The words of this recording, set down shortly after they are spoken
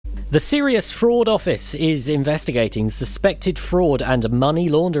The Serious Fraud Office is investigating suspected fraud and money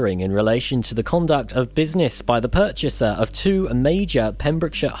laundering in relation to the conduct of business by the purchaser of two major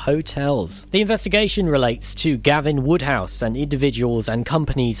Pembrokeshire hotels. The investigation relates to Gavin Woodhouse and individuals and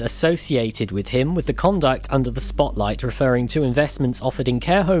companies associated with him, with the conduct under the spotlight referring to investments offered in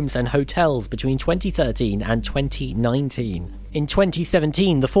care homes and hotels between 2013 and 2019. In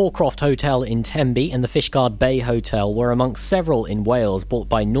 2017, the Forecroft Hotel in Tenby and the Fishguard Bay Hotel were amongst several in Wales bought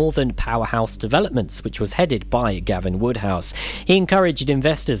by Northern Powerhouse Developments, which was headed by Gavin Woodhouse. He encouraged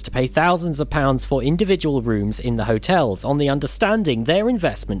investors to pay thousands of pounds for individual rooms in the hotels, on the understanding their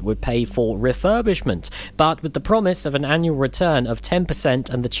investment would pay for refurbishment, but with the promise of an annual return of 10%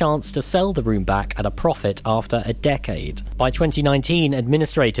 and the chance to sell the room back at a profit after a decade. By 2019,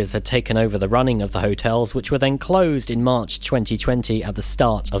 administrators had taken over the running of the hotels, which were then closed in March 2020 at the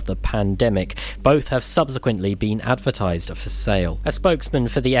start of the pandemic. Both have subsequently been advertised for sale. A spokesman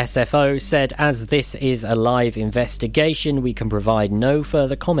for the SFO said, "As this is a live investigation, we can provide no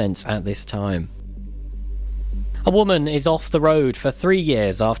further comments at this time." A woman is off the road for 3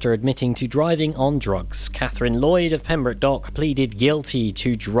 years after admitting to driving on drugs. Catherine Lloyd of Pembroke Dock pleaded guilty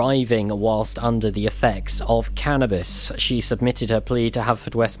to driving whilst under the effects of cannabis. She submitted her plea to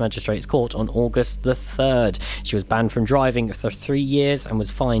Haverfordwest Magistrates Court on August the 3rd. She was banned from driving for 3 years and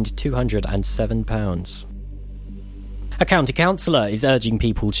was fined £207. A county councillor is urging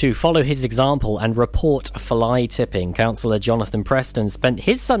people to follow his example and report fly tipping. Councillor Jonathan Preston spent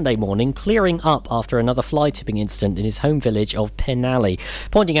his Sunday morning clearing up after another fly tipping incident in his home village of Penally,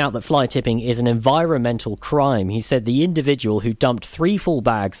 pointing out that fly tipping is an environmental crime. He said the individual who dumped 3 full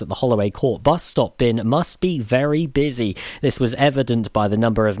bags at the Holloway Court bus stop bin must be very busy. This was evident by the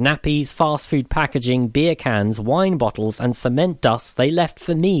number of nappies, fast food packaging, beer cans, wine bottles and cement dust they left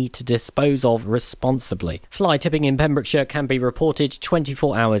for me to dispose of responsibly. Fly tipping in Pembrokeshire can be reported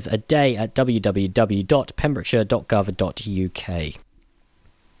 24 hours a day at www.pembrokeshire.gov.uk.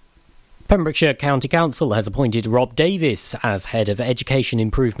 Pembrokeshire County Council has appointed Rob Davies as Head of Education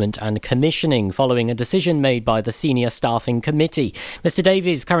Improvement and Commissioning following a decision made by the Senior Staffing Committee. Mr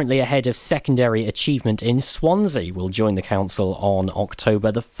Davies, currently a Head of Secondary Achievement in Swansea, will join the Council on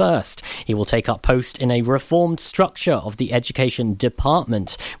October the 1st. He will take up post in a reformed structure of the Education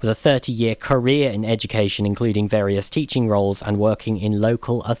Department with a 30-year career in education, including various teaching roles and working in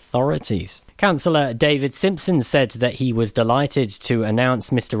local authorities. Councillor David Simpson said that he was delighted to announce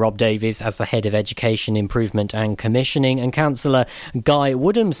Mr Rob Davies as the Head of Education Improvement and Commissioning, and Councillor Guy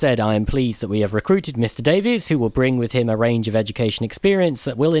Woodham said, "I am pleased that we have recruited Mr Davies, who will bring with him a range of education experience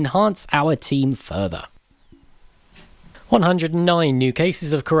that will enhance our team further." 109 new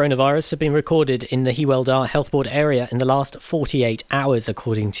cases of coronavirus have been recorded in the Hywel Health Board area in the last 48 hours,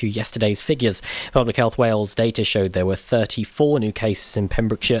 according to yesterday's figures. Public Health Wales data showed there were 34 new cases in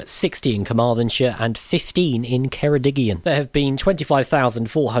Pembrokeshire, 60 in Carmarthenshire and 15 in Ceredigion. There have been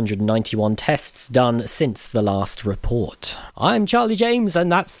 25,491 tests done since the last report. I'm Charlie James, and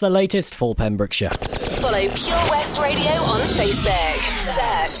that's the latest for Pembrokeshire. Follow Pure West Radio on Facebook.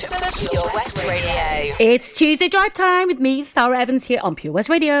 Search for Pure West Radio. It's Tuesday Drive Time with me, Sara Evans, here on Pure West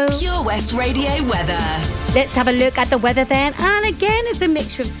Radio. Pure West Radio weather. Let's have a look at the weather then. And again, it's a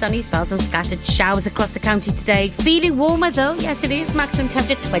mixture of sunny spells and scattered showers across the county today. Feeling warmer though, yes it is. Maximum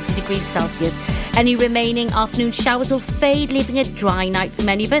temperature 20 degrees Celsius. Any remaining afternoon showers will fade, leaving a dry night for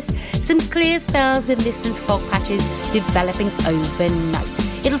many of us. Some clear spells with mist and fog patches developing overnight.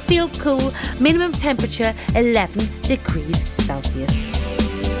 It'll feel cool. Minimum temperature 11 degrees Celsius.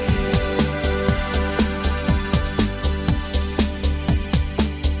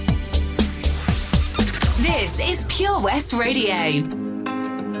 This is Pure West Radio.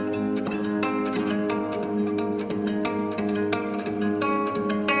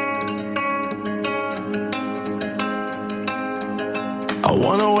 I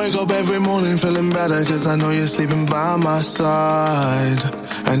wanna wake up every morning feeling better, cause I know you're sleeping by my side.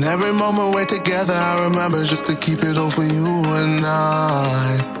 And every moment we're together, I remember just to keep it all for you and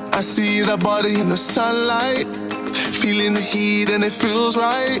I see that body in the sunlight, feeling the heat and it feels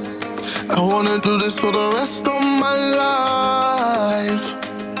right. I wanna do this for the rest of my life.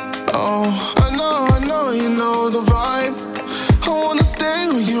 Oh, I know, you know the vibe. I wanna stay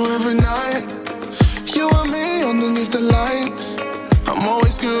with you every night. You and me underneath the lights. I'm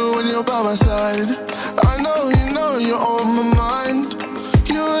always good when you're by my side. I know, you know, you're on my mind.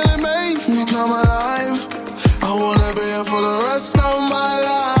 You really make me come alive. I wanna be here for the rest of my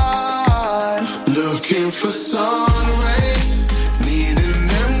life. Looking for sun rays, needing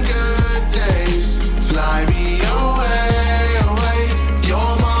them good days. Fly me away, away,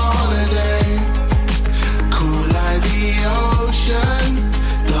 you're my holiday. Cool like the ocean,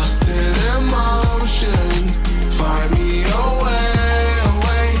 lost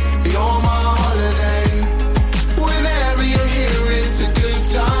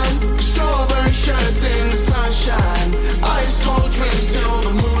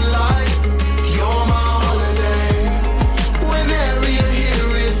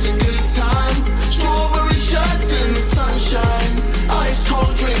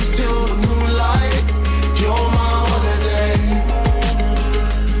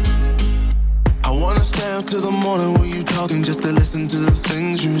up till the morning with you talking just to listen to the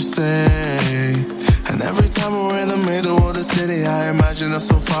things you say. And every time we're in the middle of the city, I imagine us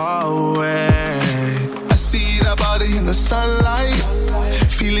so far away. I see that body in the sunlight,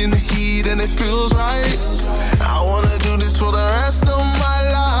 feeling the heat and it feels right. I wanna do this for the rest of my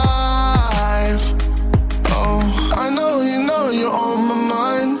life. Oh, I know you're on my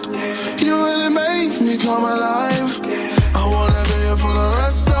mind. You really make me come alive. I wanna be here for the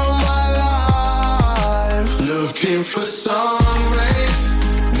rest of my life. Looking for sun rays,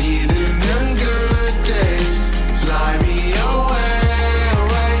 needing them good days. Fly me away,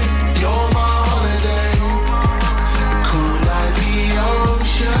 away. You're my holiday. Cool like the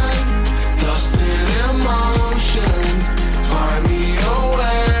ocean, lost in emotion. Find me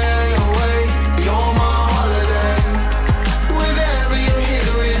away, away. You're my holiday. Whenever you're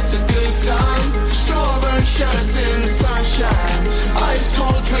here, it's a good time. Strawberry shirts in the sunshine, ice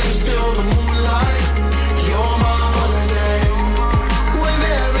cold drinks till the moonlight. You're my holiday.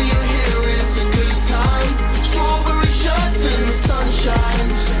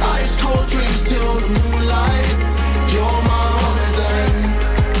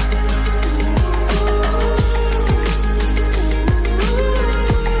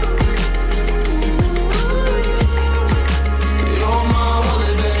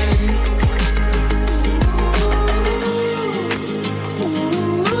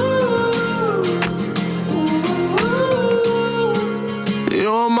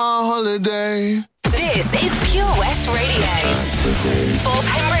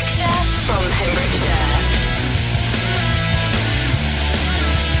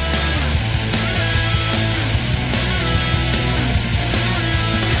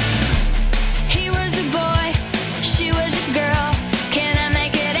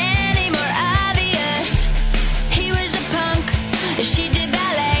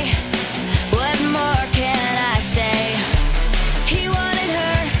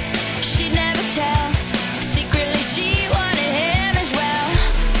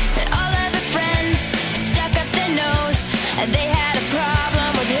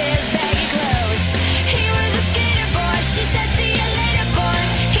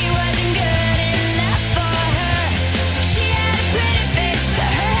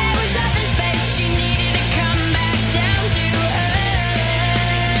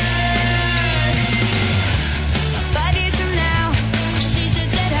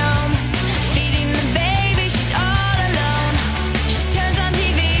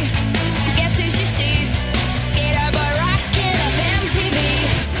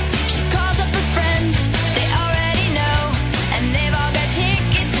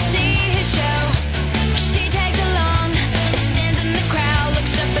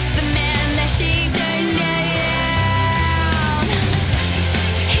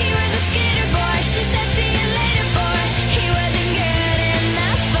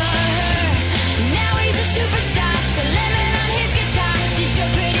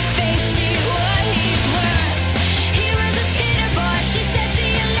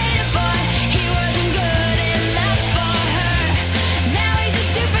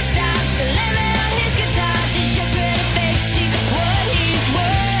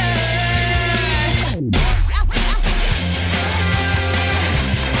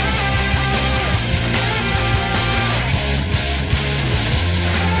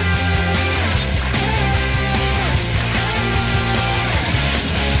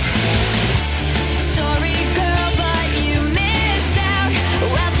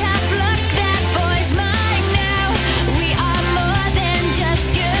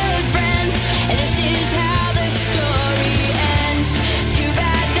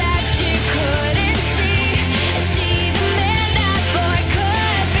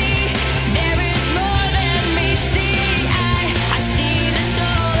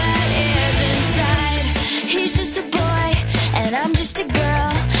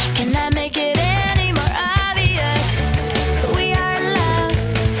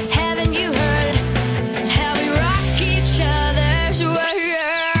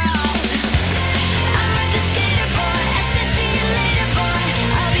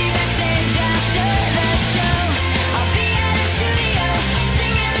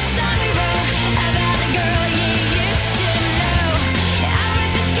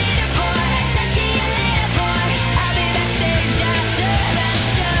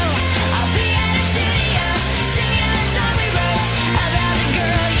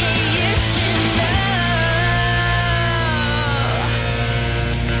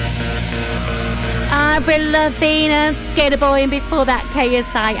 Avril Lavigne and Skater Boy, and before that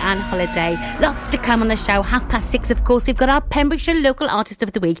KSI and Holiday. Lots to come on the show. 6:30, of course, we've got our Pembrokeshire Local Artist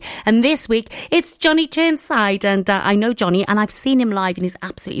of the Week, and this week it's Johnny Churnside, and I know Johnny and I've seen him live and he's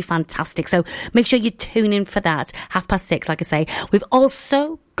absolutely fantastic, so make sure you tune in for that. 6:30, like I say. We've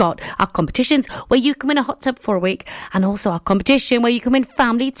also got our competitions where you can win a hot tub for a week, and also our competition where you can win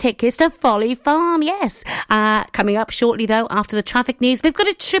family tickets to Folly Farm. Yes, coming up shortly though, after the traffic news, we've got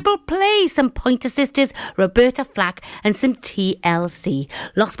a triple play, some Pointer Sisters, Roberta Flack and some TLC.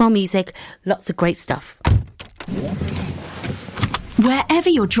 Lots more music, lots of great stuff. Wherever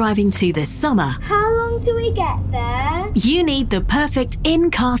you're driving to this summer, how long till we get there? You need the perfect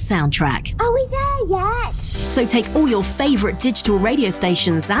in-car soundtrack. Are we there yet? So take all your favourite digital radio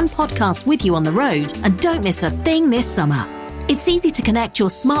stations and podcasts with you on the road, and don't miss a thing this summer. It's easy to connect your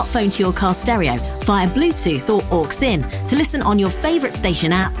smartphone to your car stereo via Bluetooth or aux in to listen on your favourite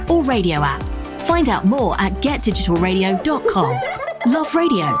station app or radio app. Find out more at getdigitalradio.com. Love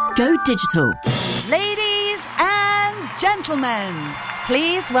radio. Go digital. Ladies and gentlemen,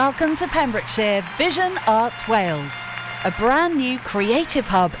 please welcome to Pembrokeshire Vision Arts Wales, a brand new creative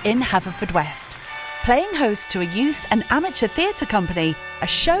hub in Haverfordwest, playing host to a youth and amateur theatre company, a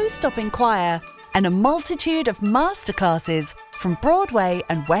show-stopping choir, and a multitude of masterclasses from Broadway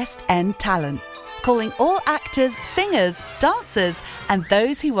and West End talent, calling all actors, singers, dancers, and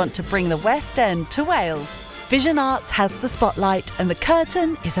those who want to bring the West End to Wales. Vision Arts has the spotlight and the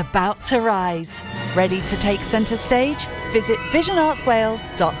curtain is about to rise. Ready to take centre stage? Visit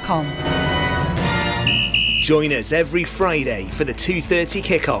visionartswales.com. Join us every Friday for the 2:30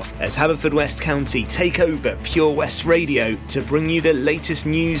 kickoff as Haverfordwest County take over Pure West Radio to bring you the latest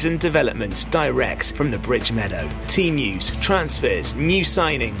news and developments direct from the Bridge Meadow. Team news, transfers, new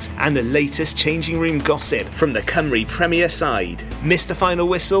signings and the latest changing room gossip from the Cymru Premier side. Miss the final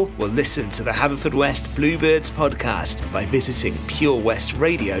whistle? Well, listen to the Haverfordwest Bluebirds podcast by visiting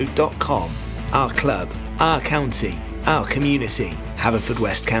purewestradio.com. Our club, our county, our community.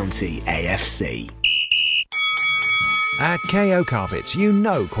 Haverfordwest County AFC. At KO Carpets, you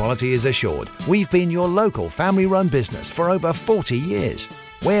know quality is assured. We've been your local family-run business for over 40 years.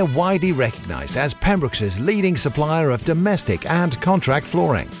 We're widely recognised as Pembrokeshire's leading supplier of domestic and contract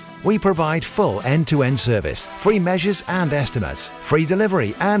flooring. We provide full end-to-end service, free measures and estimates, free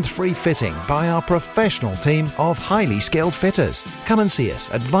delivery and free fitting by our professional team of highly skilled fitters. Come and see us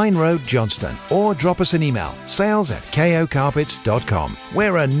at Vine Road, Johnston, or drop us an email, sales@kocarpets.com.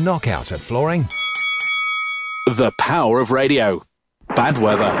 We're a knockout at flooring. The power of radio. Bad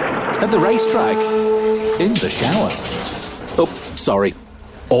weather. At the racetrack. In the shower. Oh, sorry.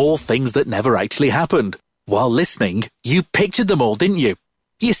 All things that never actually happened. While listening, you pictured them all, didn't you?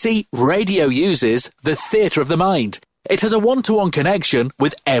 You see, radio uses the theatre of the mind. It has a one-to-one connection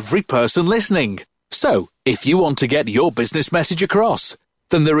with every person listening. So, if you want to get your business message across,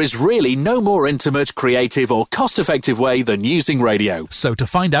 then there is really no more intimate, creative or cost-effective way than using radio. So to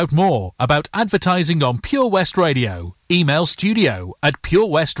find out more about advertising on Pure West Radio, email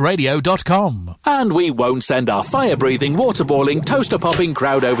studio@purewestradio.com. And we won't send our fire-breathing, water-boiling, toaster-popping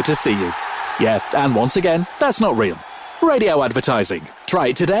crowd over to see you. Yeah, and once again, that's not real. Radio advertising. Try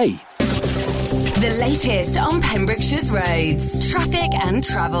it today. The latest on Pembrokeshire's roads, traffic and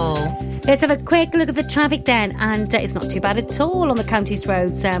travel. Let's have a quick look at the traffic then, and it's not too bad at all on the county's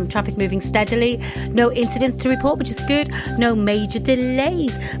roads. Traffic moving steadily, no incidents to report, which is good, no major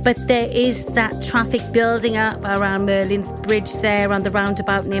delays, but there is that traffic building up around Merlin's Bridge there, around the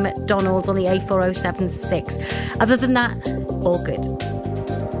roundabout near McDonald's on the A4076. Other than that, all good.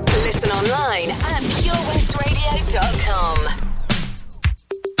 Listen online at purewestradio.com.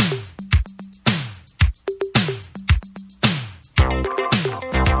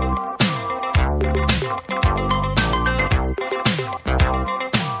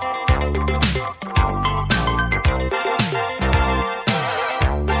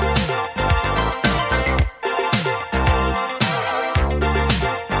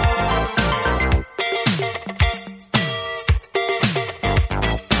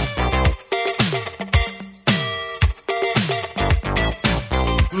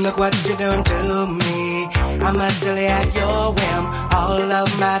 Look what you're doing to me. I'm utterly at your whim. All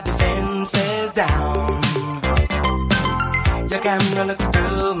of my defenses down. Your camera looks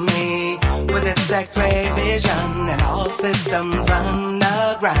through me with its X-ray vision, and all systems run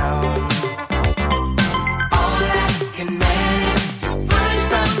aground. All I can manage to push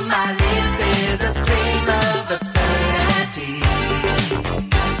from my lips is a stream of absurdity.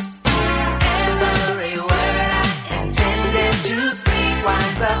 Every word I intended to speak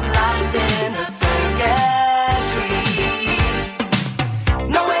winds up locked in a circuitry.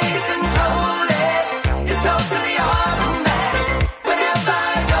 No way to control it,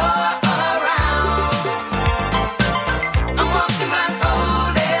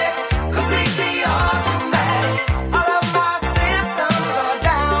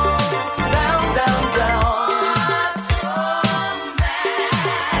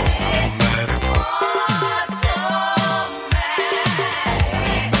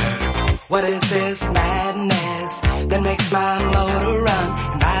 What is this madness that makes my motor run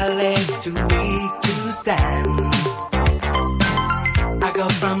and my legs too weak to stand? I go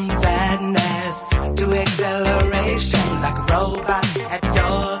from sadness to acceleration like a robot at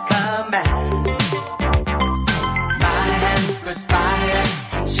your command. My hands perspire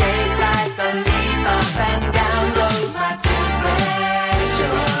and shake like a leaf. Up and down goes my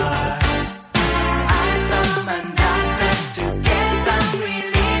temperature. I summon doctors to get some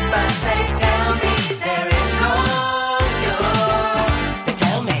relief, but they tell me there is no cure. They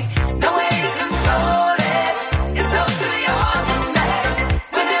tell me no way to control it. It's totally automatic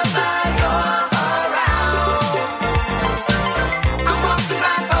whenever you're around. I'm walking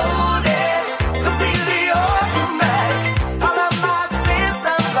blindfolded, completely automatic. All of my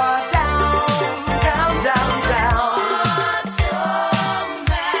systems are down, down, down, down.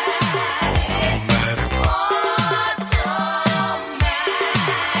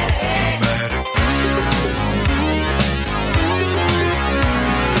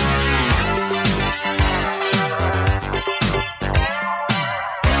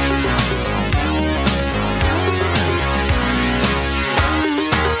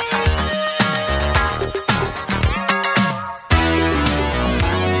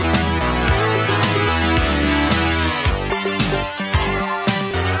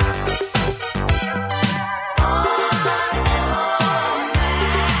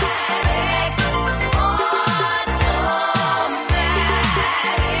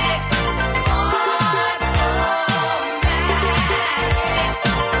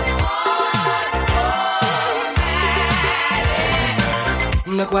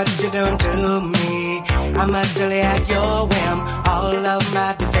 Look what you're doing to me. I'm utterly at your whim. All of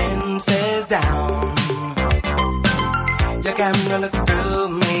my defenses down. Your camera looks through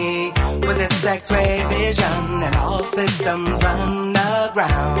me with its X-ray vision, and all systems run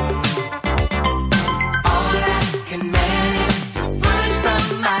aground. All I can manage to push from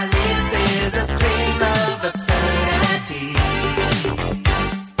my lips is a stream of absurdities.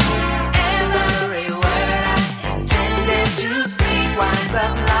 Every word I intended to speak winds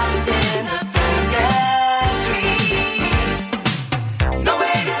up locked in the circuitry. No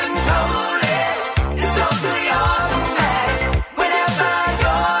way to control it. It's totally automatic whenever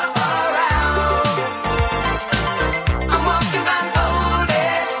you're around. I'm walking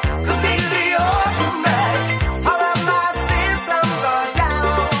blindfolded, completely automatic. All of my systems are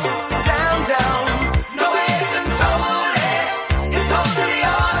down, down, down. No way to control it. It's totally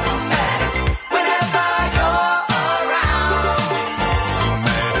automatic whenever you're around.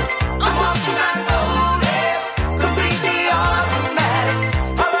 I'm walking blindfolded, completely automatic.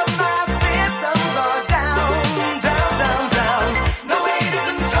 All of my systems are down, down, down, down. No way to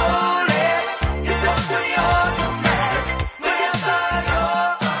control it. It's totally automatic whenever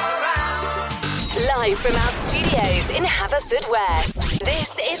you're around. Live from our studios in Haverfordwest, this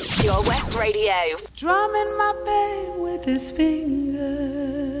is Pure West Radio. Drumming my pain with his fingers,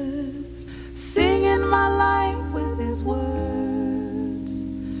 singing my life with his words,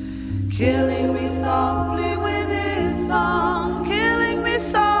 killing me softly with his song, killing me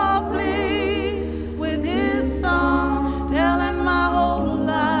softly with his song, telling my whole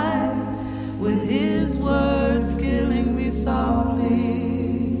life with his words, killing me softly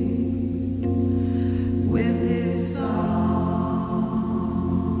with his song.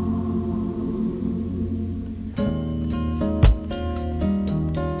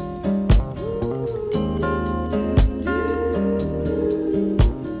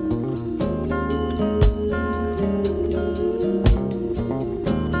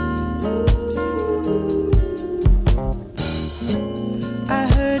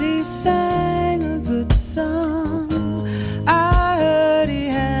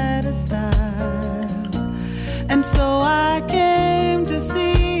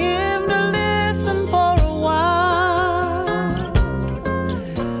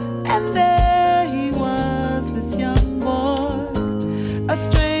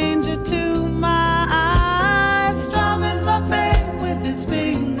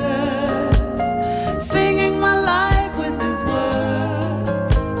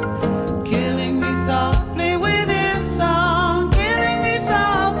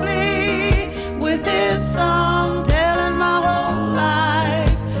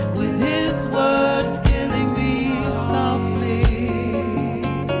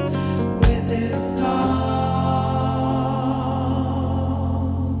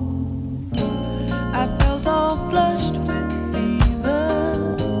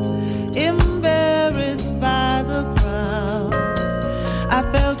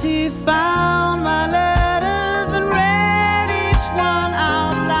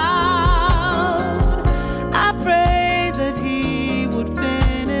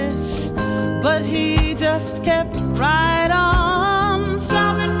 just kept right on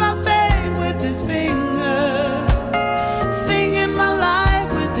strumming my pain with his fingers, singing my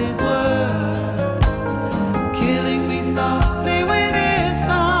life with his words, killing me softly with his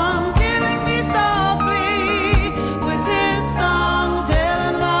song, killing me softly with his song,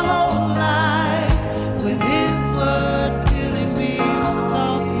 telling my whole life with his words, killing me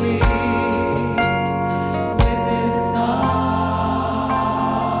softly with his song.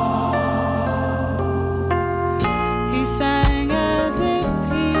 He sang as if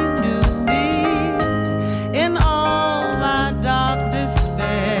he knew me in all my dark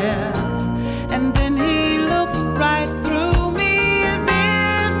despair, and then he looked right through me as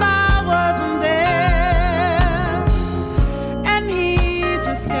if I wasn't there, and he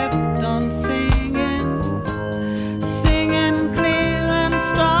just kept on singing, singing clear and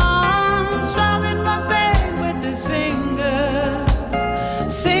strong, strumming my pain with his fingers,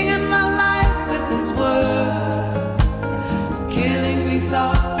 singing my life with his words, killing me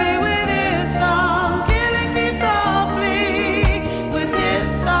softly with his song, killing me softly with his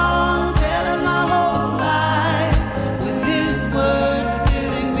song, telling my whole life with his words,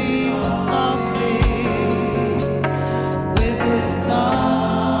 killing me softly with his song.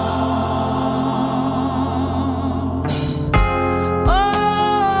 Oh,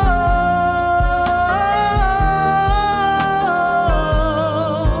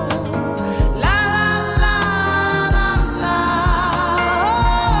 la la la la la.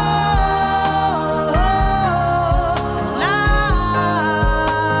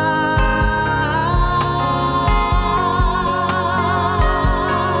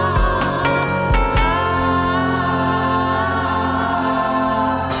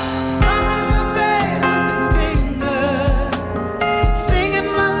 Strumming my pain with his fingers, singing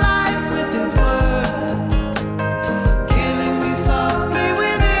my life with his words, killing me softly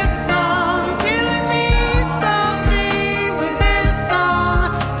with his song, killing me softly with his song,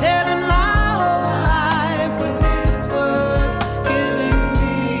 telling my whole life with his words, killing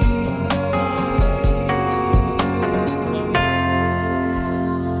me softly.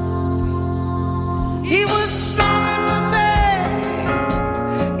 He was strumming my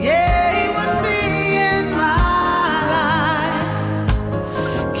pain, yeah, he was singing my life,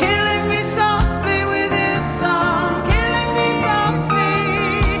 killing me softly with his song, killing me softly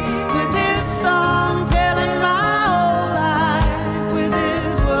with his song, telling my whole life with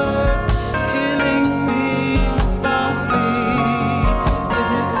his words, killing me softly with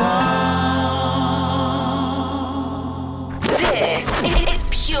his song. This is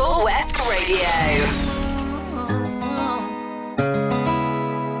Pure West Radio.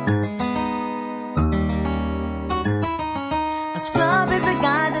 A scrub is a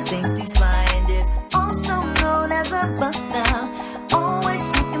guy that thinks he's fine and is also known as a buster. Always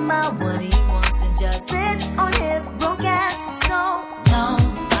talking about what he wants and just sits on his broke ass. So, no,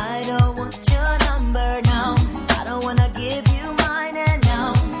 I don't want your number, no. I don't wanna give you mine, and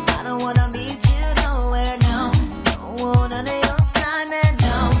no, I don't wanna meet you nowhere, no. Don't want none of your time, and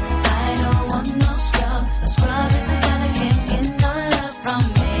no, I don't want no scrub. A scrub is a guy that can't get no love from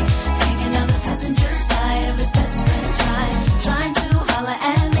me. Hanging on the passenger side of his best friend's ride, trying to holler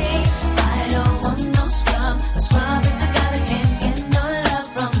at me. I don't want no scrub. A scrub is a guy that can't get no love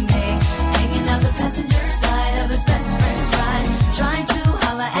from me. Hanging on the passenger side of his best friend's ride, trying to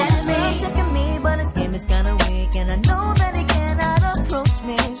holler at me. He's checking me, but his game is kinda weak, and I know that he cannot approach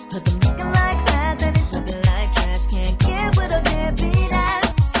me, 'cause I'm looking like class and he's looking like trash. Can't get with a deadbeat ass.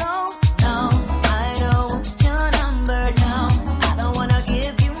 So, no, I don't want your number, no. I don't wanna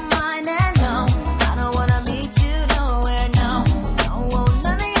give you mine, and no, I don't wanna meet you nowhere, no. Don't want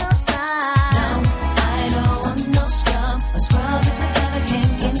none of your time. No, I don't want no scrub. A scrub is a guy that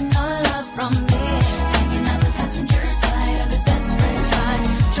can't get no love from me. Hanging out the passenger side of his best friend's ride,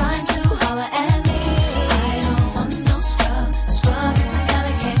 trying to holler at me. I don't want no scrub. A scrub is a guy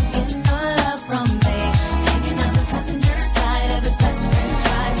that can't get no love from me. Hanging out the passenger side of his best friend's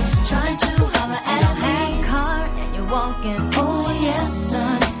ride, trying to holler at me. You don't have a car and you're walking. Oh yes,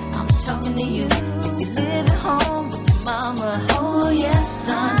 son, I'm talking to you. If you live at home with your mama. Oh yes,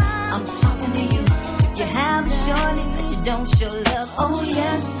 son, I'm talking to you. If you have a shorty that you don't show love. Oh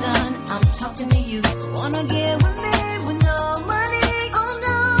yes, son, I'm talking to you. Wanna get with me with no money? Oh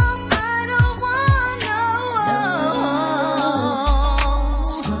no, I don't want no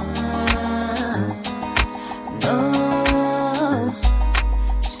scrub. No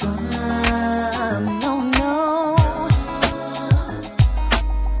scrub. No, no.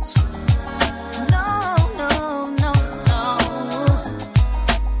 No, no, no, no.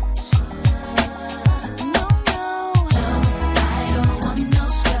 No, no. I don't want no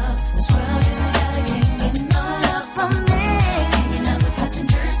scrub. A scrub is a guy that can't get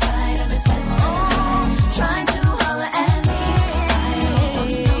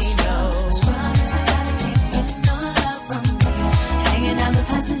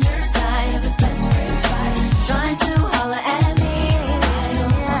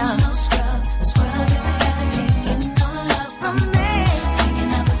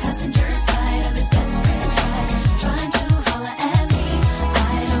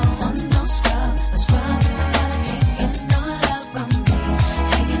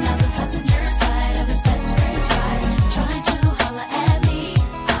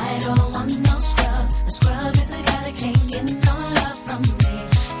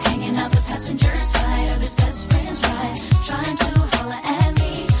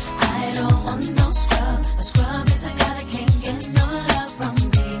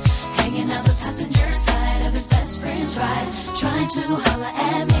to holler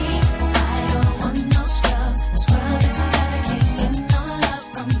at me. I don't want no scrub. A scrub is a guy that can't get no love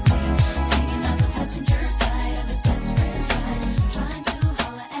from me. Hanging out the passenger side of his best friend's ride, trying to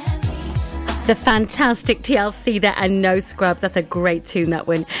holler at me. The fantastic TLC there and No Scrubs. That's a great tune, that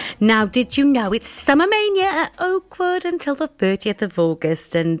one. Now, did you know it's Summer Mania at Oakwood until the 30th of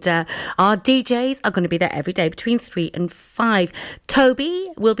August? And our DJs are going to be there every day between 3 and 5. Toby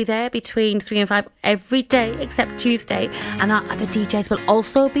will be there between 3 and 5 every day except Tuesday. And our other DJs will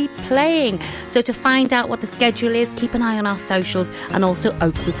also be playing. So to find out what the schedule is, keep an eye on our socials and also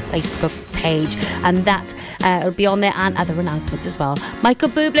Oakwood's Facebook page. And that will be on there and other announcements as well. Michael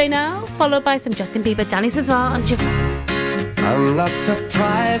Bublé now, followed by some Justin Bieber, Danny Cesar and Javon. I'm not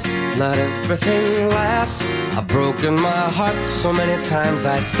surprised, not everything lasts. I've broken my heart so many times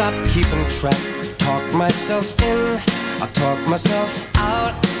I stopped keeping track. Talk myself in, I talk myself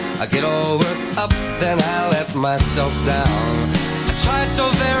out. I get all worked up, then I let myself down. I tried so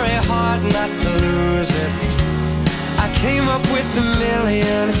very hard not to lose it. I came up with a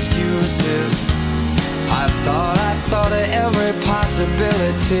million excuses. I thought of every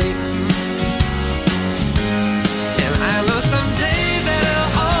possibility. I know someday that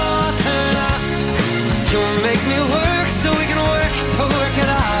it'll all turn out. You'll make me work so we can work to work it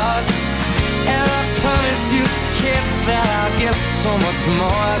out. And I promise you, kid, that I'll give so much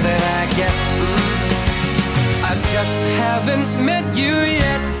more than I get. I just haven't met you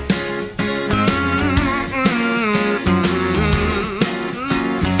yet.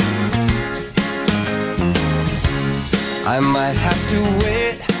 I might have to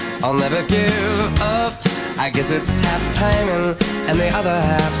wait, I'll never give up. I guess it's half timing and the other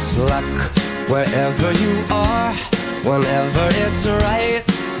half's luck. Wherever you are, whenever it's right,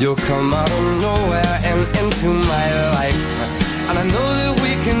 you'll come out of nowhere and into my life. And I know that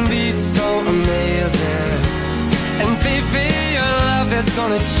we can be so amazing. And baby, your love is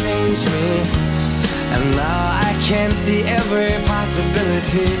gonna change me. And now I can see every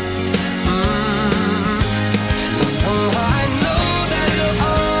possibility. And somehow I know that it'll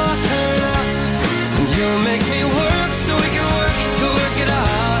all turn out. You'll make me work so we can work to work it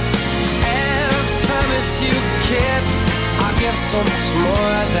out. And I promise you, kid, I'll give so much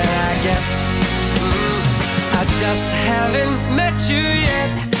more than I get. I just haven't met you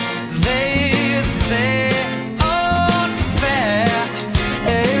yet. They say all's fair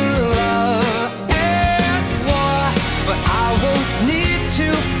in love and war, but I won't need to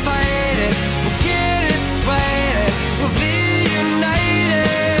fight it. We'll get it right, we'll be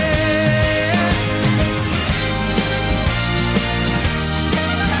united.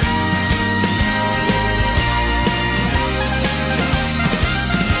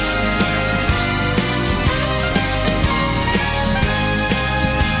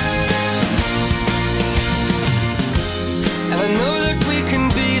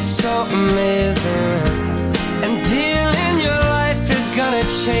 So amazing, and being in your life is gonna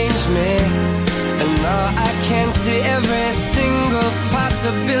change me. And now I can see every single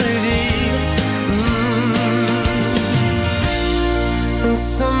possibility. And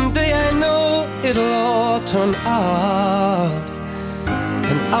someday I know it'll all turn out,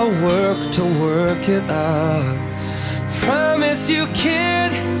 and I'll work to work it out. Promise you,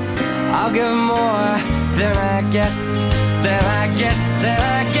 kid, I'll give more than I get. Then I get, then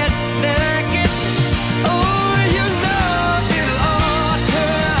I get, then I get. Oh, you know it'll all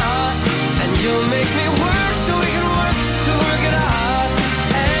turn out. And you'll make me work so we can work to work it out.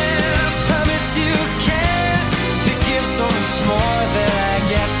 And I promise you can, to give so much more than I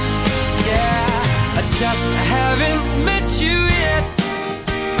get. Yeah, I just haven't met you yet.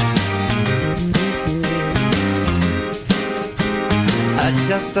 I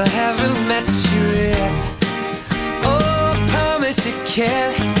just haven't met you yet. You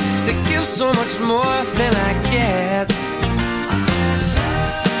can to give so much more than I get.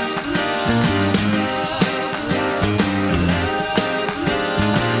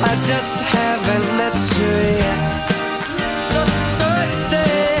 I just haven't met you yet. So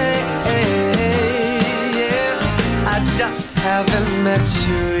yeah, I just haven't met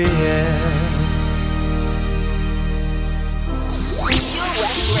you yet.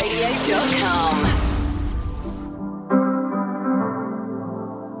 PureWestRadio.com.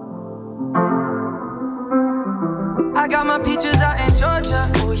 I got my peaches out in Georgia,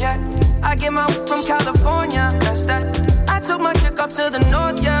 oh yeah. I get my from California, that's that. I took my chick up to the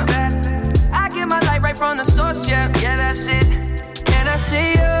north, yeah. I get my light right from the source, yeah. Yeah, that's it. And I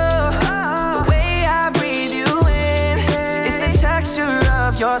see you, the way I breathe you in, it's the texture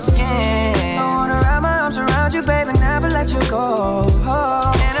of your skin. I wanna wrap my arms around you, baby, never let you go.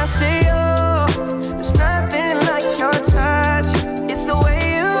 And I see you, there's nothing like your touch.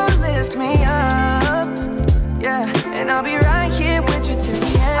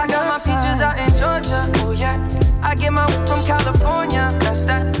 California, that's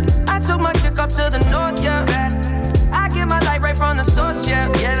that. I took my chick up to the north, yeah. I get my light right from the source, yeah.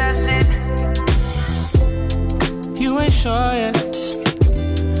 Yeah, that's it. You ain't sure yet,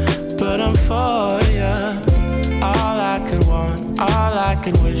 but I'm for ya. All I could want, all I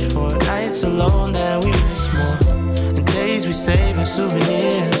could wish for. Nights alone that we miss more, and days we save as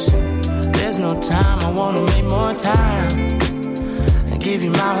souvenirs. There's no time, I wanna make more time and give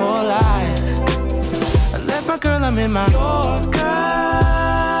you my whole life. I left my girl, I'm in my Yorker.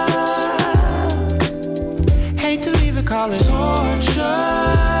 Hate to leave it, call it torture.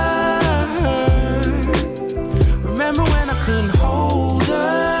 Remember when I couldn't hold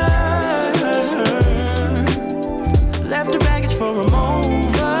her? Left her baggage for a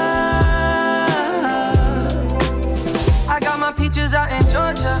mover. I got my peaches out in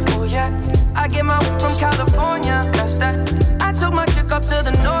Georgia, oh yeah. I get my weed from California, that's that. I took my chick up to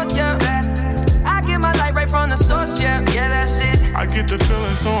the north, yeah. I get my light right from the source, yeah. Yeah, that's it. I get the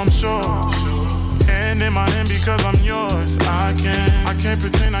feeling, so I'm sure. And in my hand because I'm yours. I can't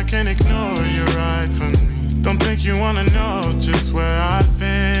pretend, I can't ignore you right from me. Don't think you wanna know just where I've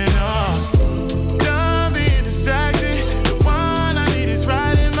been. Oh, done being distracted. The one I need is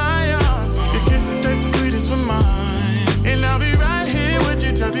right in my arms. Your kisses taste the sweetest with mine, and I'll be right here with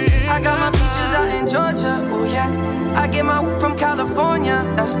you till the end. I got my peaches out in Georgia, oh yeah. I get my weed from California,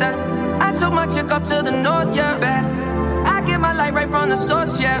 that's that. I took my chick up to the north, yeah. I get my light right from the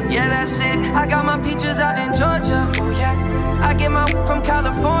source, yeah. Yeah, that's it. I got my peaches out in Georgia, oh yeah. I get my weed from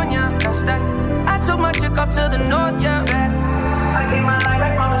California, that's that. I took my chick up to the north, yeah. I get my light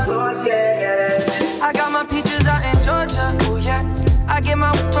right from the source, yeah, yeah, that's it. I got my peaches out in Georgia, oh yeah. I get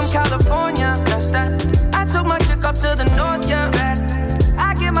my weed from California, that's that. I took my chick up to the north, yeah.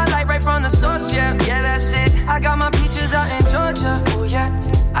 I get my light right from the source, yeah, yeah, that's it. I got my peaches out in Georgia, oh yeah.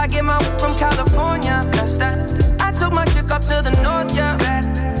 I get my weed from California, that's that. I took my chick up to the north, yeah.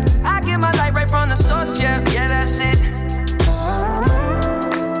 I get my light right from the source, yeah, yeah, that's it.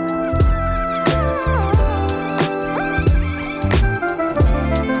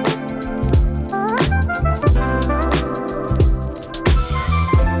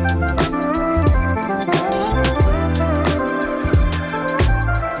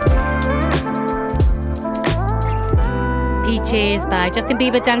 Peaches by Justin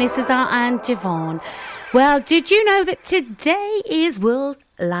Bieber, Danny Cesar and Javon. Well, did you know that today is World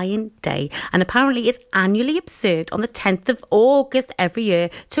Lion Day, and apparently it's annually observed on the 10th of August every year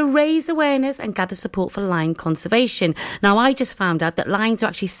to raise awareness and gather support for lion conservation. Now, I just found out that lions are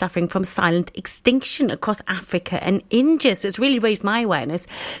actually suffering from silent extinction across Africa and India, so it's really raised my awareness.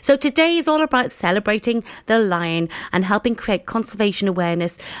 So today is all about celebrating the lion and helping create conservation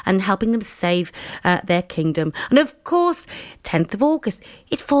awareness and helping them save their kingdom. And of course, 10th of August,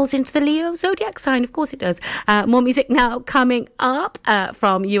 it falls into the Leo zodiac sign. Of course it does. More music now coming up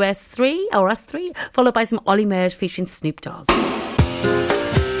from US3 or Us3, followed by some Ollie Murs featuring Snoop Dogg.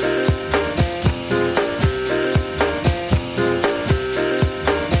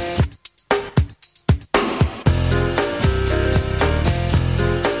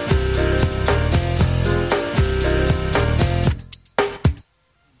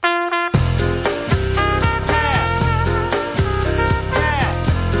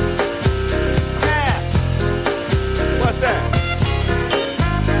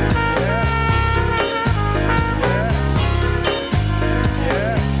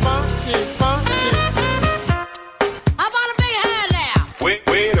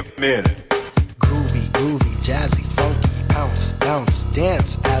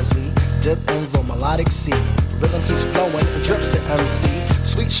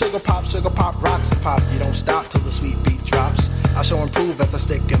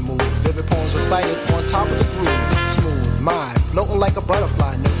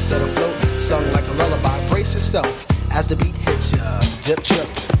 As the beat hits ya, dip, trip,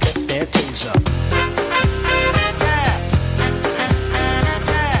 fantasia.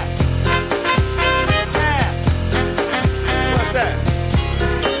 What's that?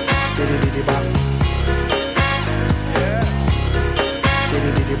 Diddy bop. Yeah.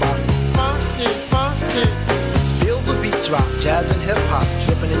 Diddy bop. Funky. Feel the beat drop, jazz and hip hop,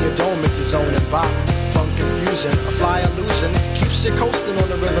 dripping in your dome, it's a zone and bop. Funk confusion, a fly illusion, keeps you coasting on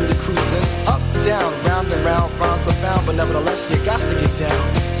the rhythm to cruising. Up, down, round and round, rhymes profound, but nevertheless you got to get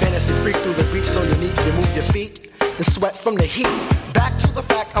down. Fantasy freak through the beat so unique, you move your feet and sweat from the heat. Back to the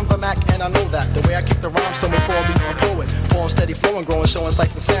fact, I'm the Mac and I know that. The way I kick the rhyme, someone call me a poet. Poem steady flowing, growing, showing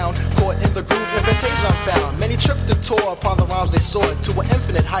sights and sound. Caught in the groove, invitation I'm found. Many tripped and tore upon the rhymes they soared to an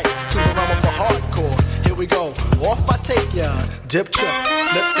infinite height, to the realm of the hardcore. Here we go, off I take ya, dip, trip,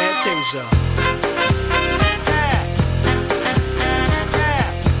 lip, fantasia.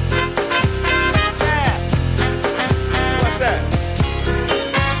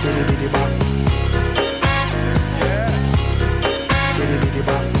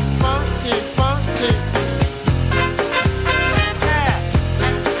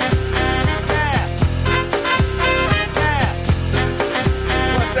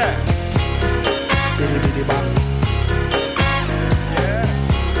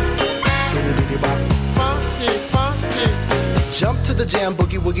 Sam,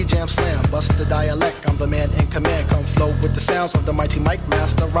 boogie, woogie, jam, slam. Bust the dialect, I'm the man in command. Come flow with the sounds of the mighty mic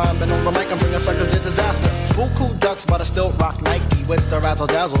master. Rhyming on the mic, I'm bringing suckers to disaster. Buku ducks, but I still rock Nike. With the razzle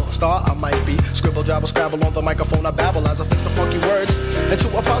dazzle, a star I might be. Scribble, jabble, scrabble on the microphone, I babble as I fix the funky words into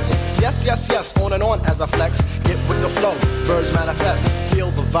a puzzle. Yes, yes, yes, on and on as I flex. Get with the flow, birds manifest.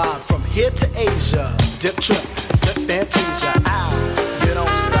 Feel the vibe from here to Asia. Dip, trip, flip, fantasia. Ow, you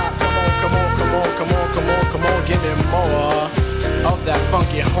don't stop. Come on, come on, come on, come on, come on, come on. Give me more of that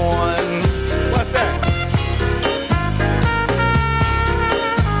funky horn. What's that?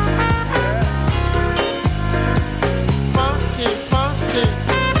 Funky, funky.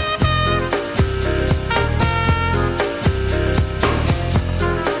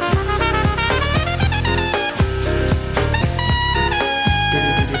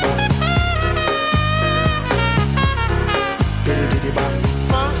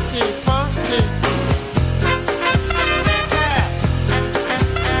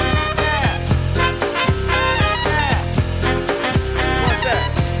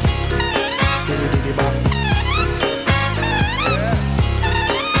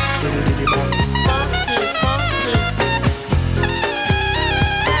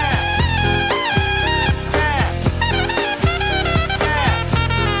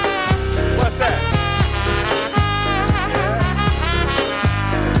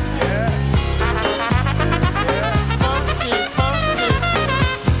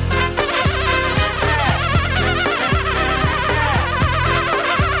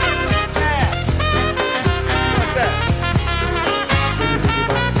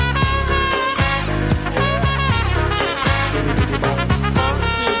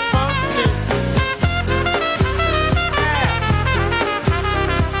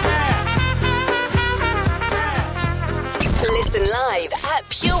 Listen live at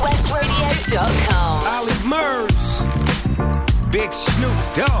purewestradio.com. Ollie Murs, Big Snoop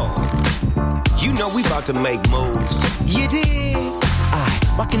Dogg. You know we about to make moves. You dig?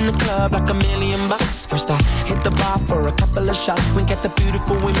 I walk in the club like $1,000,000. First I hit the bar for a couple of shots. Wink at the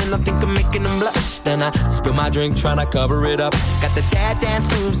beautiful women, I think I'm making them blush. Then I spill my drink trying to cover it up. Got the dad dance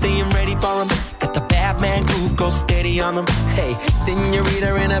moves, staying ready for them. Got the bad man groove, go steady on them. Hey,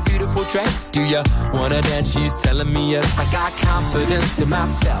 senorita in a beautiful dress. Do ya wanna dance? She's telling me yes. I got confidence in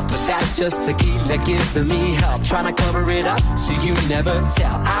myself, but that's just tequila giving me help. Trying to cover it up so you never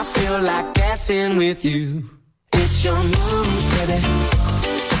tell. I feel like dancing with you. It's your moves, baby.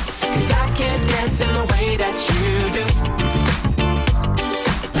 'Cause I can't dance in the way that you do.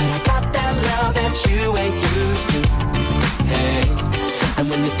 But I got that love that you ain't used to. Hey, and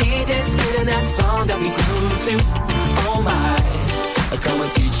when the DJ's spinning that song that we grew to, oh my, come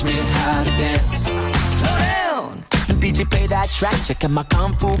and teach me how to dance. Slow down. DJ play that track, checking my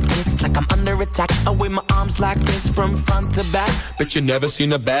kung fu kicks like I'm under attack. I wave my arms like this from front to back. Bet you never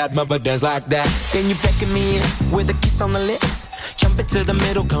seen a bad mother dance like that. Then you beckon me in with a kiss on the lips. Jump into the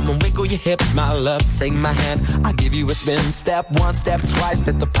middle, come and wiggle your hips. My love, take my hand, I'll give you a spin. Step one, step twice,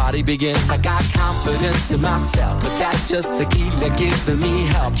 let the party begin. I got confidence in myself, but that's just tequila giving me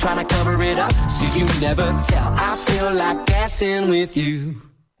help. Trying to cover it up so you never tell. I feel like dancing with you.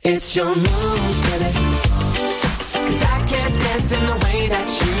 It's your moves, baby. 'Cause I can't dance in the way that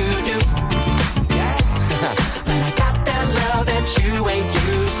you do. Yeah. But I got that love that you ain't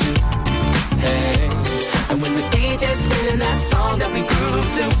used to. Hey. And when the DJ's spinning that song that we grew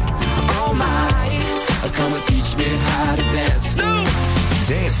to, oh my, come and teach me how to dance.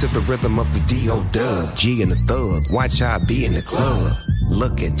 Dance to the rhythm of the D.O.Dub, G and the Thug. Watch how I be in the club.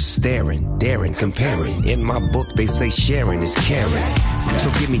 Looking, staring, daring, comparing. In my book they say sharing is caring. So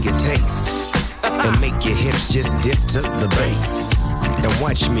give me your taste. And make your hips just dip to the bass. And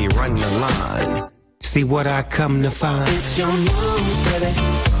watch me run the line. See what I come to find. It's your moves, baby.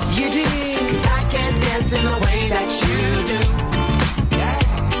 You did. 'Cause I can't dance in the way that you do. Yeah.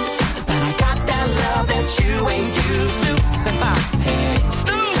 But I got that love that you ain't used to. Hey.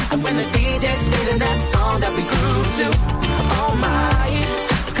 And when the DJ's spinning that song that we grew to, oh my,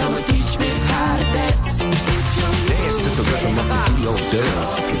 come and teach me how to dance. It's your dance to the rhythm of the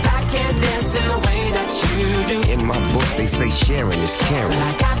D.O.Dub. 'Cause I can't dance in the way that you do. In my book they say sharing is caring. But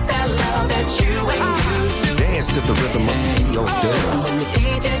I got that love that you ain't used to. Dance to the rhythm of the D.O.Dub. When the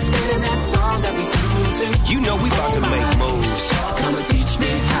DJ's spinning that song that we grew to, you know we about to make moves. Come and teach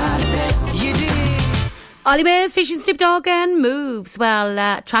me how to dance. You did. Ollie Bears, Fish and Snoop Dogg and Moves.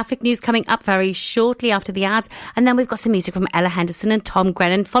 Well, traffic news coming up very shortly after the ads. And then we've got some music from Ella Henderson and Tom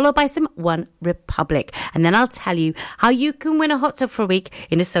Grennan, followed by some One Republic. And then I'll tell you how you can win a hot tub for a week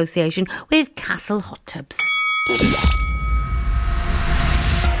in association with Castle Hot Tubs.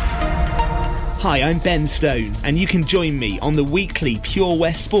 Hi, I'm Ben Stone, and you can join me on the weekly Pure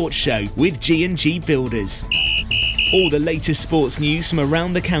West Sports Show with G&G Builders. All the latest sports news from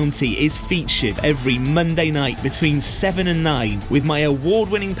around the county is featured every Monday night between 7 and 9 with my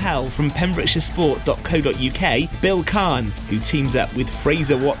award-winning pal from PembrokeshireSport.co.uk, Bill Kahn, who teams up with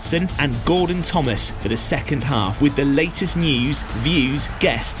Fraser Watson and Gordon Thomas for the second half with the latest news, views,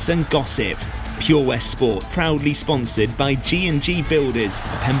 guests and gossip. Pure West Sport, proudly sponsored by G&G Builders,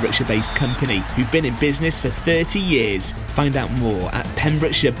 a Pembrokeshire-based company who've been in business for 30 years. Find out more at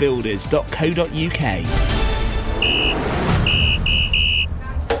PembrokeshireBuilders.co.uk.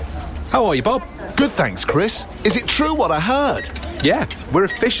 How are you, Bob? Good, thanks, Chris. Is it true what I heard? Yeah, we're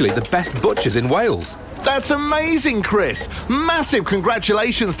officially the best butchers in Wales. That's amazing, Chris. Massive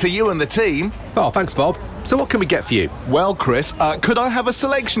congratulations to you and the team. Oh, thanks, Bob. So what can we get for you? Well, Chris, could I have a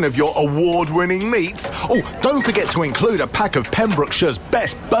selection of your award-winning meats? Oh, don't forget to include a pack of Pembrokeshire's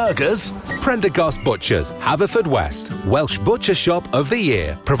best burgers. Prendergast Butchers, Haverfordwest, Welsh Butcher Shop of the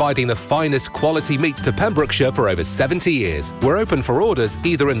Year, providing the finest quality meats to Pembrokeshire for over 70 years. We're open for orders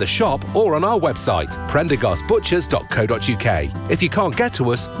either in the shop or on our website, prendergastbutchers.co.uk. If you can't get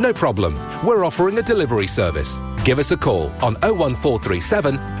to us, no problem. We're offering a delivery service. Give us a call on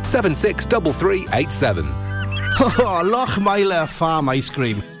 01437 763387. Oh, Lochmeyler Farm Ice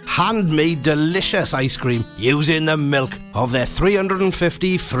Cream. Handmade delicious ice cream using the milk of their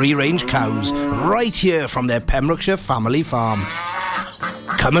 350 free-range cows right here from their Pembrokeshire family farm.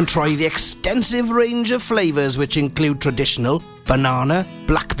 Come and try the extensive range of flavours which include traditional, banana,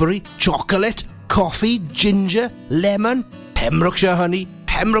 blackberry, chocolate, coffee, ginger, lemon, Pembrokeshire honey,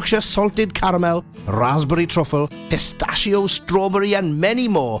 Pembrokeshire salted caramel, raspberry truffle, pistachio, strawberry and many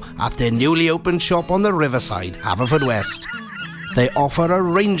more at their newly opened shop on the Riverside, Haverfordwest. They offer a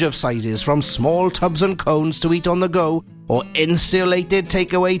range of sizes from small tubs and cones to eat on the go or insulated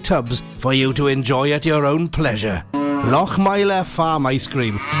takeaway tubs for you to enjoy at your own pleasure. Lochmeyler Farm Ice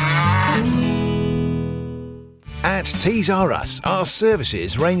Cream. At Tees R Us, our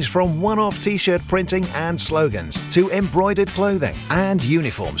services range from one-off t-shirt printing and slogans to embroidered clothing and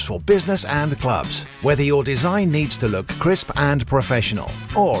uniforms for business and clubs. Whether your design needs to look crisp and professional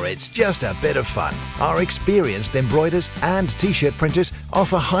or it's just a bit of fun, our experienced embroiders and t-shirt printers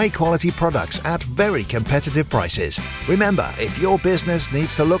offer high-quality products at very competitive prices. Remember, if your business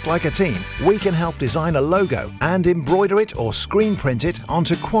needs to look like a team, we can help design a logo and embroider it or screen print it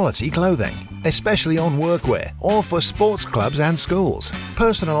onto quality clothing, especially on workwear or for sports clubs and schools.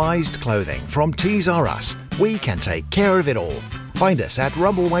 Personalised clothing from Tees R Us. We can take care of it all. Find us at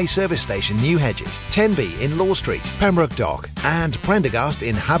Rumbleway Service Station, New Hedges, 10B in Law Street, Pembroke Dock, and Prendergast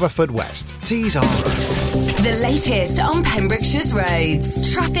in Haverfordwest. Tees R Us. The latest on Pembrokeshire's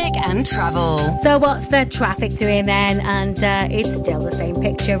roads, traffic and travel. So what's the traffic doing then? And it's still the same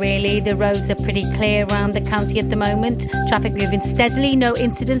picture really. The roads are pretty clear around the county at the moment. Traffic moving steadily, no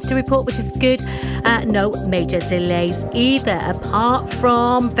incidents to report, which is good. No major delays either, apart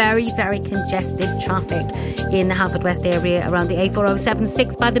from very, very congested traffic in the Haverfordwest area around the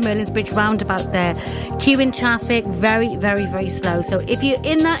A4076 by the Merlin's Bridge roundabout there. Queuing traffic, very, very, very slow. So if you're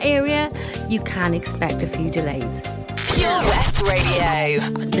in that area, you can expect a few delays. Pure West Radio.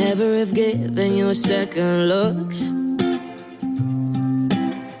 I'd never have given you a second look,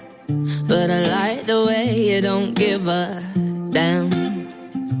 but I like the way you don't give a damn.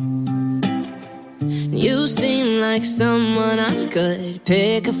 You seem like someone I could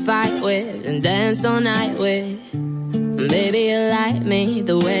pick a fight with and dance all night with. Maybe you like me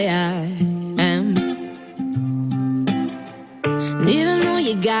the way I am. And even though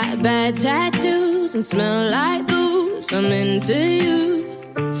you got bad tattoos and smell like booze, I'm into you.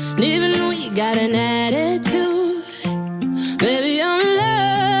 And even though you got an attitude, baby, I'm in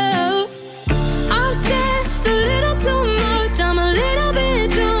love. I've said a little too much, I'm a little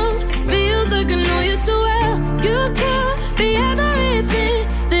bit drunk. Feels like I know you so well. You could be everything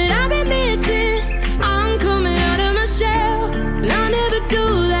that I've been missing. I'm coming out of my shell, and I never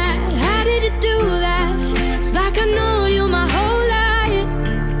do that. How did you do that? It's like I know you my whole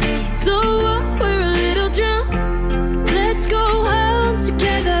life. So what? We're a little drunk. Let's go home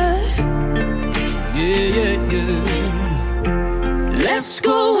together. Yeah, yeah, yeah. Let's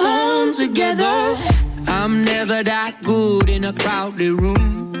go home together. I'm never that good in a crowded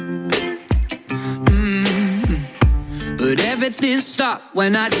room. But everything stopped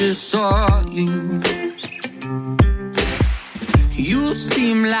when I just saw you. You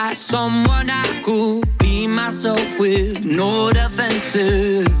seem like someone I could be myself with, no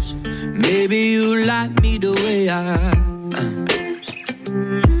defenses. Maybe you like me the way I am.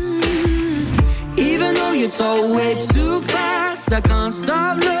 Even though you talk way too fast, I can't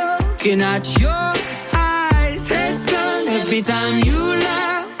stop looking Looking at your eyes, head's done every time you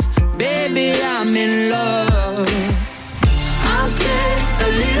laugh. Baby, I'm in love. I'm scared a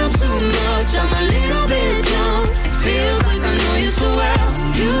little too much, I'm a little bit drunk. Feels like I know you so well.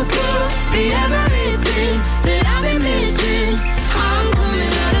 You could be everything that I've been missing. I'm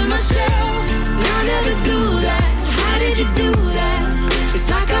coming out of my shell. Now I never do that. How did you do that? It's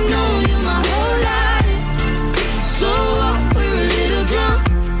like I've known you my whole life. So what? We're a little drunk.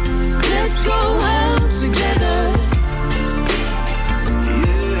 Let's go home together.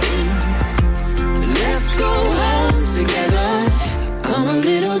 Yeah. Let's go home together. I'm a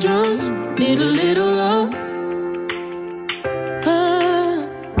little drunk, need a little love.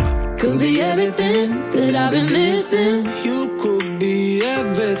 Could be everything that I've been missing. You could be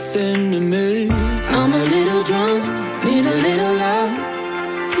everything to me. I'm a little drunk, need a little love.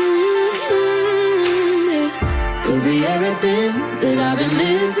 Yeah. Could be everything that I've been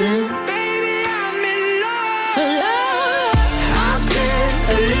missing. Baby, I'm in love. I've said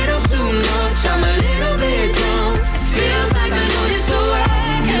a little too much, I'm a little bit drunk. Feels like I know you so well.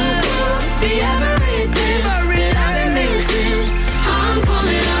 You could be everything that I've been missing. I'm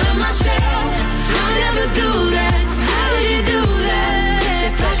coming out of my shell. I'll never do that. How did you do that?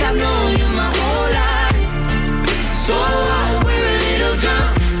 It's like I've known you my whole life. So what? We're a little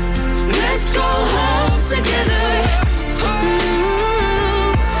drunk. Let's go home together.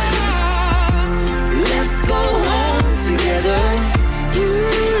 Let's go home together.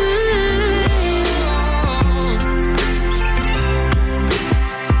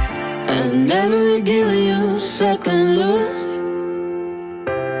 I never give you a second look,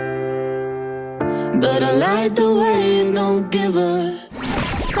 but I like the way you don't give up.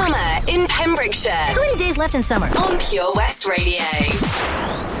 Summer in Pembrokeshire. How many days left in summer? On Pure West Radio.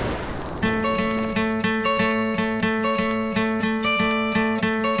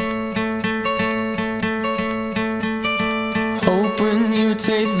 Hope when you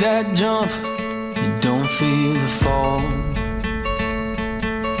take that jump, you don't feel the fall.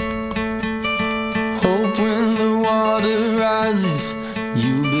 Hope when the water rises,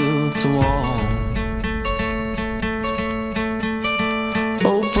 you build a wall.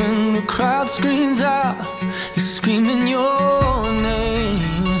 Hope when the crowd screams out, you're screaming your name.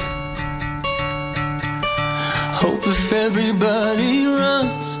 Hope if everybody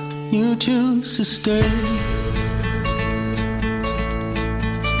runs, you choose to stay.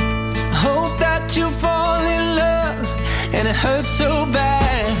 Hope that you fall in love and it hurts so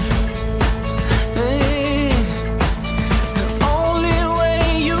bad. Hey, the only way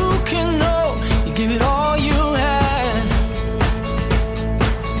you can know, you give it all you had.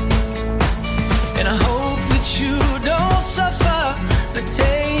 And I hope that you don't suffer, but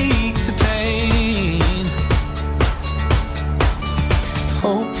take the pain.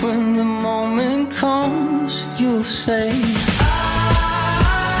 Hope when the moment comes, you'll say,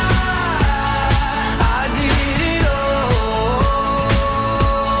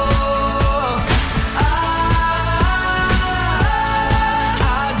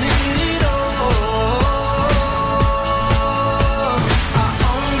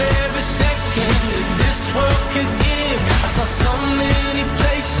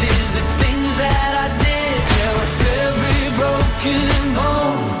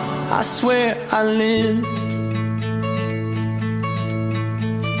 I swear I lived.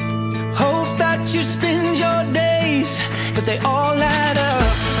 Hope that you spend your days, but they all add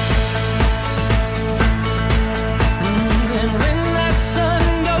up. And when that sun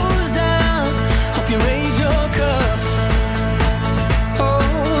goes down, hope you raise your cup. Oh,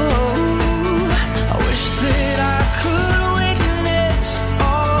 I wish that I could witness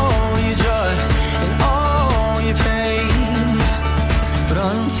all your joy and all your pain. But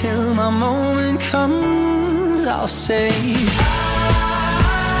until my moment comes, I'll say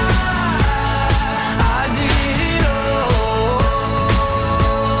I did it all.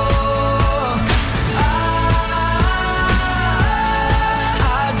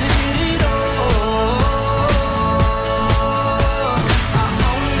 I did it all. I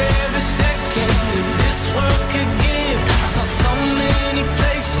owned every second that this world could give. I saw so many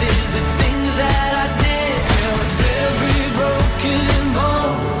places, the things that I did. Yeah, with every broken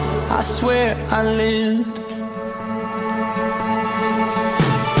bone, I swear I lived.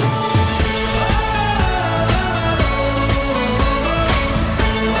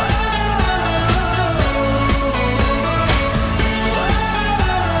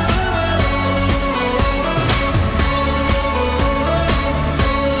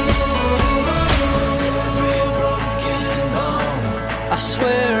 I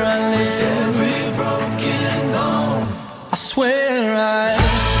swear I lived. Every broken bone, I swear I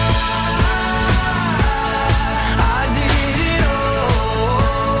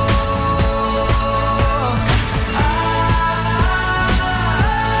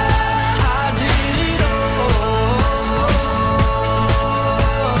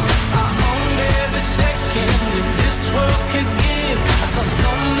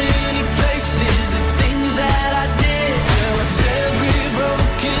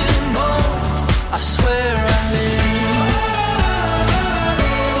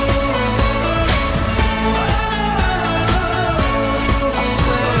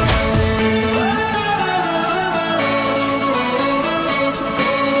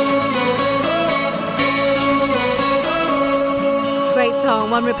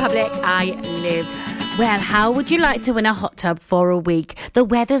One Republic, I Lived. Well, how would you like to win a hot tub for a week? The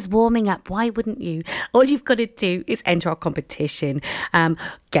weather's warming up. Why wouldn't you? All you've got to do is enter our competition.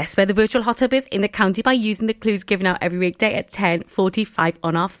 Guess where the virtual hot tub is in the county by using the clues given out every weekday at 10:45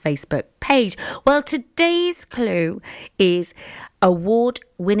 on our Facebook page. Well, today's clue is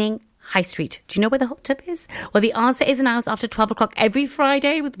award-winning High Street. Do you know where the hot tub is? Well, the answer is announced after 12 o'clock every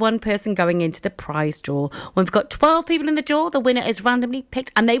Friday with one person going into the prize draw. When we've got 12 people in the draw, the winner is randomly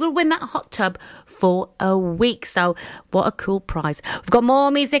picked and they will win that hot tub for a week. So what a cool prize. We've got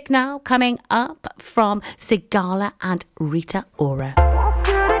more music now coming up from Sigala and Rita Ora.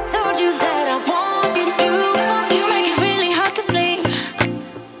 Told you that I wanted you. You make it really hard to sleep.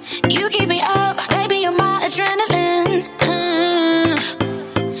 You keep me up, baby, you're my adrenaline.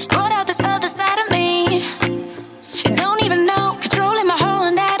 Brought out this other side of me. You don't even know, controlling my whole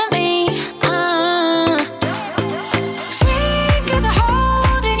anatomy. Fingers are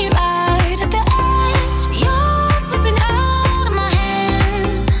holding you right at the edge. You're slipping out of my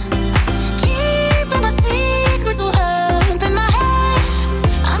hands. Keeping my secrets all up in my head.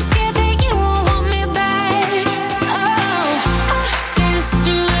 I'm scared that you won't want me back. Oh, I dance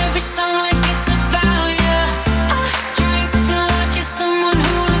through every song like it's about you. I drink till I kiss someone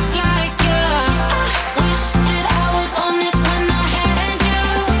who looks like you. I wish that I was on this when I had you.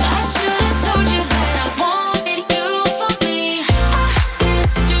 I should have told you that I wanted you for me. I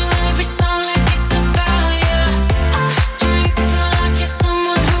dance through every song like it's about you. I drink till I kiss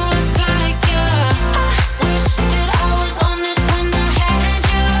someone who looks like you. I wish that I was on this when I had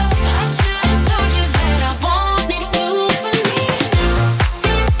you. I should have told you that I wanted you for me.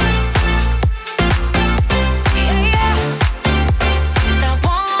 Yeah, yeah. That I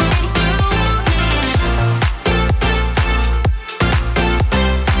wanted you for me.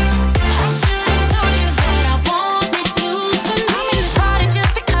 I should have told you that I wanted you for me. I mean, it's harder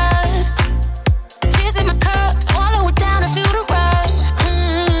just because tears in my cup, swallow it down and feel the rush.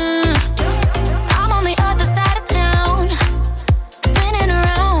 I'm on the other side of town, spinning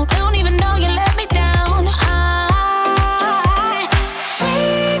around, don't even know you let me down.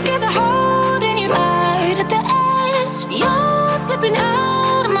 Fingers are holding you right at the edge. You're slipping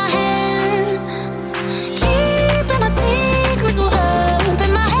out of my hands. Keeping my secrets all up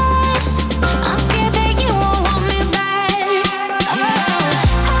in my head. I'm scared that you won't want me back. Oh,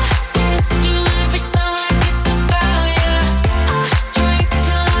 I dance through every song like it's about you. I drink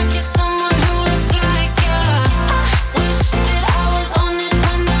till I kiss someone who looks like you. I wish that I was on this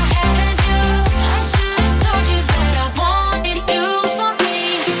when I had you. I should have told you that I wanted you for me.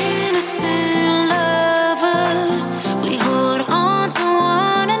 Innocent lovers, we hold on to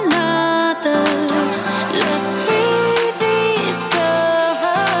one another. Let's rediscover.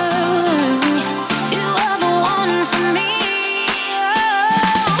 You are the one for me. I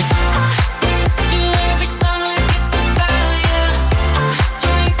dance through every song like it's about you. I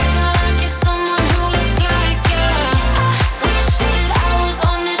drink till I kiss someone who looks like you. I wish that I was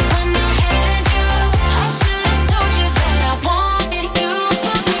on this when I had you. I should have told you that I wanted you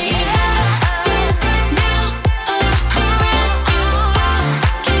for me. Dance now around you.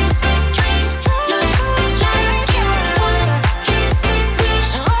 Kiss, dreams, look like you. One kiss,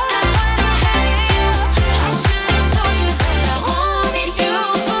 wish I had you. I should have told you that I wanted you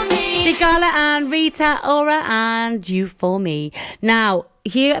for me. Sigala and Rita Ora and You For Me. Now,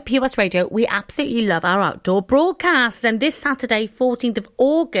 here at Pure West Radio, we absolutely love our outdoor broadcasts. And this Saturday, 14th of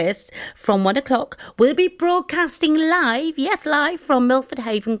August, from 1 o'clock, we'll be broadcasting live, yes, live, from Milford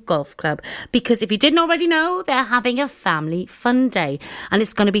Haven Golf Club. Because if you didn't already know, they're having a family fun day. And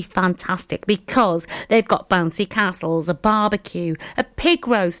it's going to be fantastic because they've got bouncy castles, a barbecue, a pig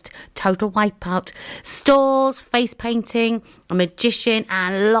roast, total wipeout, stalls, face painting, a magician,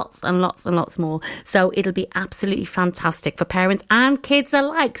 and lots and lots and lots more. So it'll be absolutely fantastic for parents and kids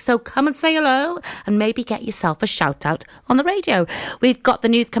alike. So come and say hello and maybe get yourself a shout out on the radio. We've got the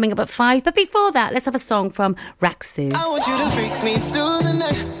news coming up at 5, but before that, let's have a song from Raksu. I want you to freak me through the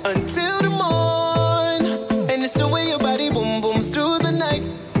night until the morn. And it's the way your body boom booms through the night.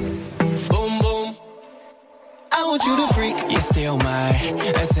 Boom boom. I want you to freak. You steal my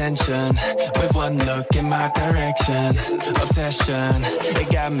attention with one look in my direction. Obsession,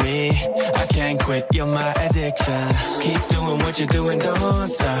 it got me. I can't quit, you're my addiction. Keep doing what you're doing, don't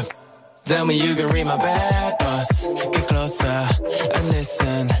stop. Tell me you can read my bad thoughts. Get closer and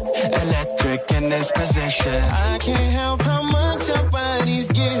listen. Electric in this position. I can't help how much our bodies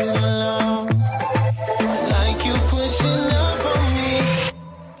get along. Like you pushing up on me,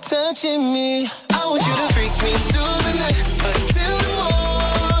 touching me. I want you to freak me through the night until the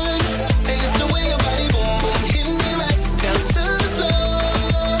morn. And it's the way your body boom boom hit me right down to the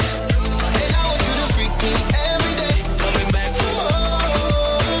floor.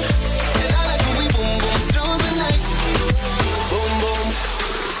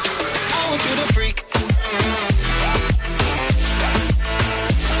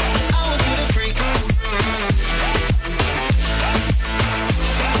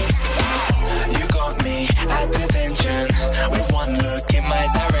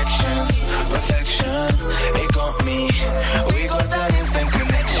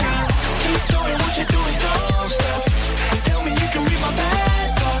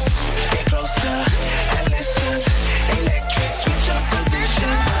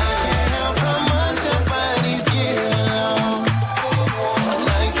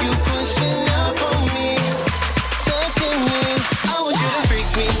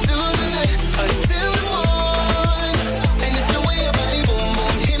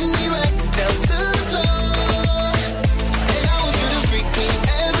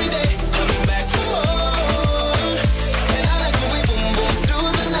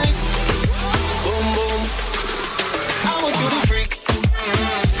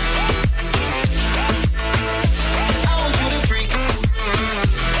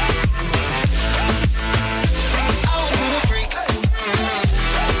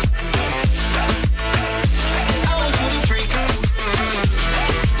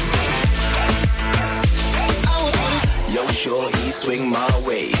 swing my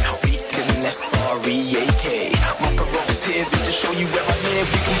way. We can F-R-E-A-K. My prerogative is to show you where I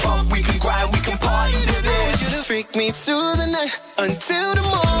live. We can